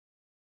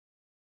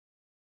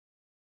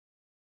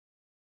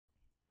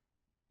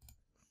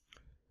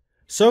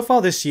So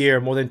far this year,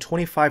 more than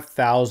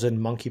 25,000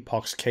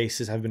 monkeypox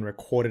cases have been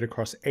recorded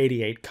across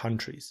 88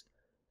 countries.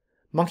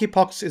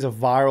 Monkeypox is a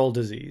viral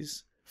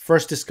disease,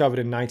 first discovered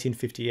in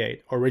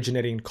 1958,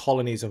 originating in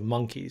colonies of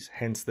monkeys,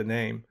 hence the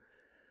name.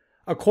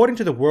 According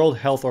to the World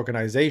Health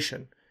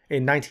Organization,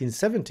 in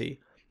 1970,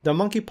 the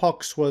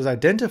monkeypox was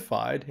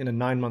identified in a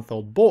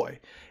 9-month-old boy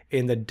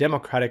in the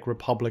Democratic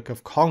Republic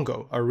of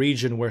Congo, a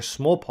region where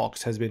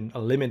smallpox has been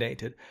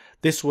eliminated.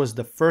 This was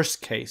the first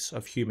case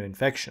of human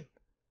infection.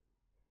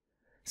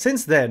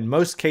 Since then,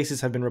 most cases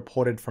have been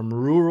reported from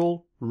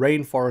rural,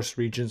 rainforest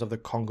regions of the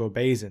Congo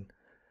Basin,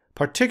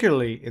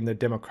 particularly in the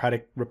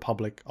Democratic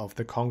Republic of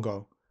the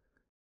Congo.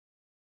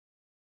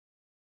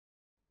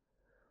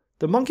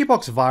 The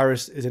monkeypox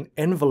virus is an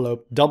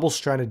enveloped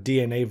double-stranded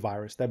DNA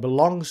virus that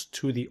belongs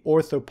to the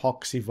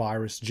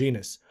orthopoxvirus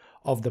genus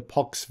of the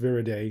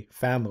Poxviridae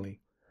family.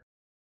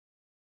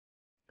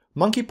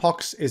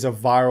 Monkeypox is a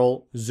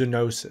viral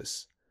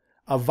zoonosis,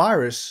 a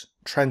virus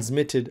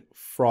transmitted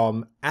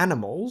from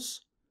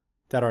animals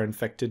that are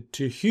infected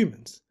to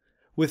humans,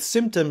 with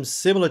symptoms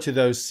similar to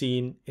those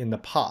seen in the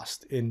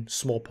past in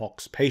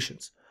smallpox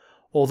patients,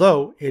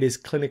 although it is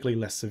clinically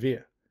less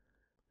severe.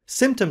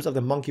 Symptoms of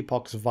the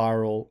monkeypox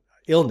viral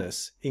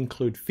illness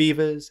include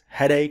fevers,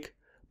 headache,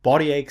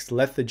 body aches,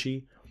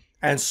 lethargy,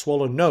 and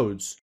swollen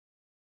nodes,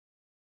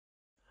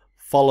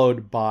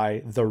 followed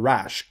by the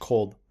rash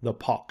called the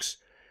pox.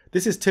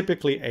 This is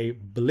typically a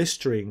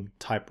blistering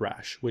type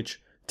rash,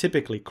 which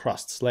typically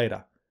crusts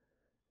later.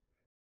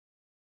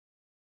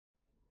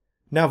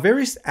 Now,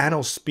 various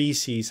animal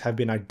species have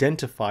been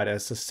identified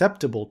as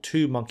susceptible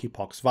to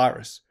monkeypox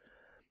virus.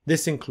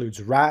 This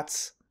includes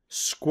rats,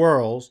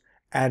 squirrels,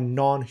 and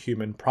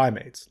non-human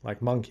primates,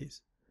 like monkeys.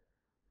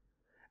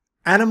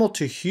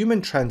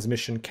 Animal-to-human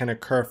transmission can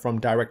occur from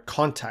direct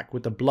contact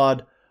with the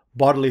blood,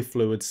 bodily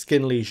fluids,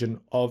 skin lesion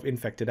of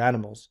infected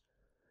animals.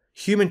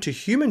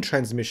 Human-to-human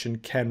transmission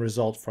can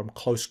result from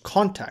close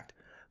contact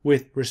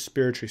with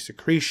respiratory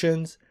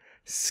secretions,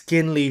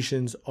 skin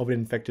lesions of an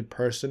infected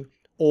person,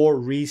 or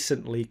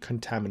recently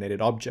contaminated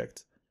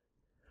objects.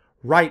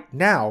 Right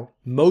now,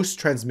 most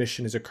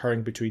transmission is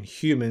occurring between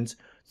humans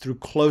through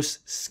close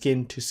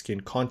skin-to-skin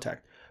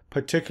contact,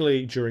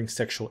 particularly during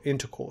sexual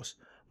intercourse,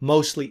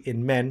 mostly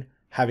in men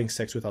having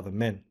sex with other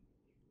men.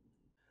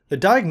 The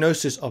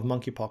diagnosis of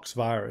monkeypox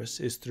virus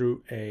is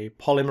through a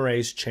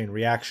polymerase chain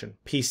reaction,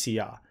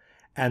 PCR,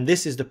 and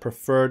this is the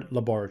preferred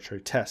laboratory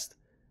test,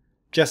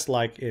 just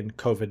like in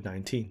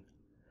COVID-19.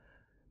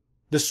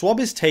 The swab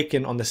is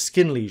taken on the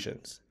skin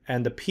lesions,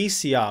 and the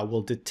PCR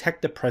will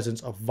detect the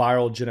presence of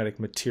viral genetic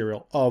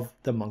material of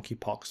the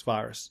monkeypox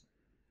virus.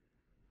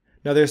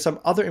 Now, there are some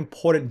other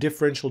important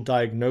differential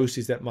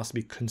diagnoses that must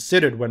be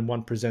considered when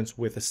one presents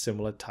with a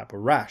similar type of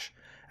rash,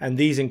 and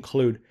these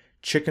include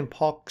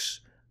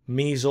chickenpox,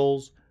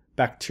 measles,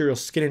 bacterial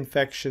skin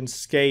infections,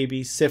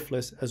 scabies,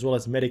 syphilis, as well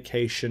as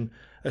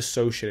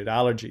medication-associated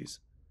allergies.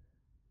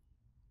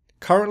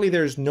 Currently,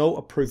 there is no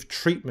approved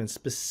treatment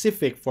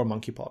specific for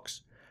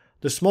monkeypox.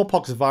 The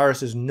smallpox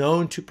virus is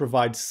known to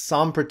provide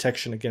some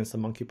protection against the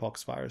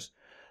monkeypox virus.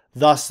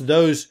 Thus,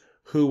 those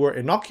who were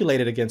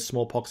inoculated against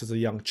smallpox as a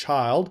young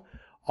child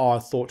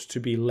are thought to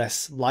be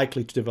less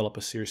likely to develop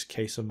a serious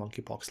case of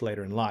monkeypox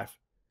later in life.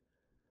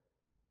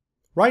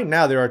 Right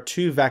now, there are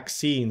 2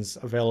 vaccines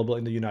available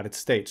in the United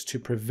States to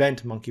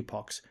prevent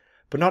monkeypox,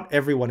 but not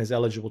everyone is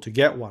eligible to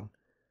get one.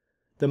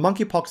 The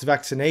monkeypox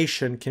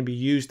vaccination can be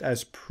used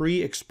as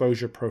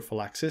pre-exposure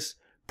prophylaxis,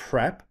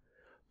 PrEP,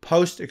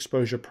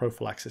 post-exposure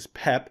prophylaxis,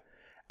 PEP,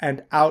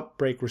 and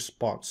outbreak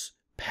response,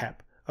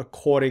 PEP,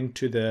 according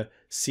to the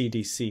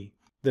CDC,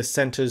 the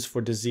Centers for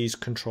Disease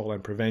Control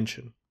and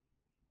Prevention.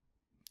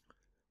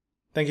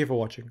 Thank you for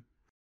watching.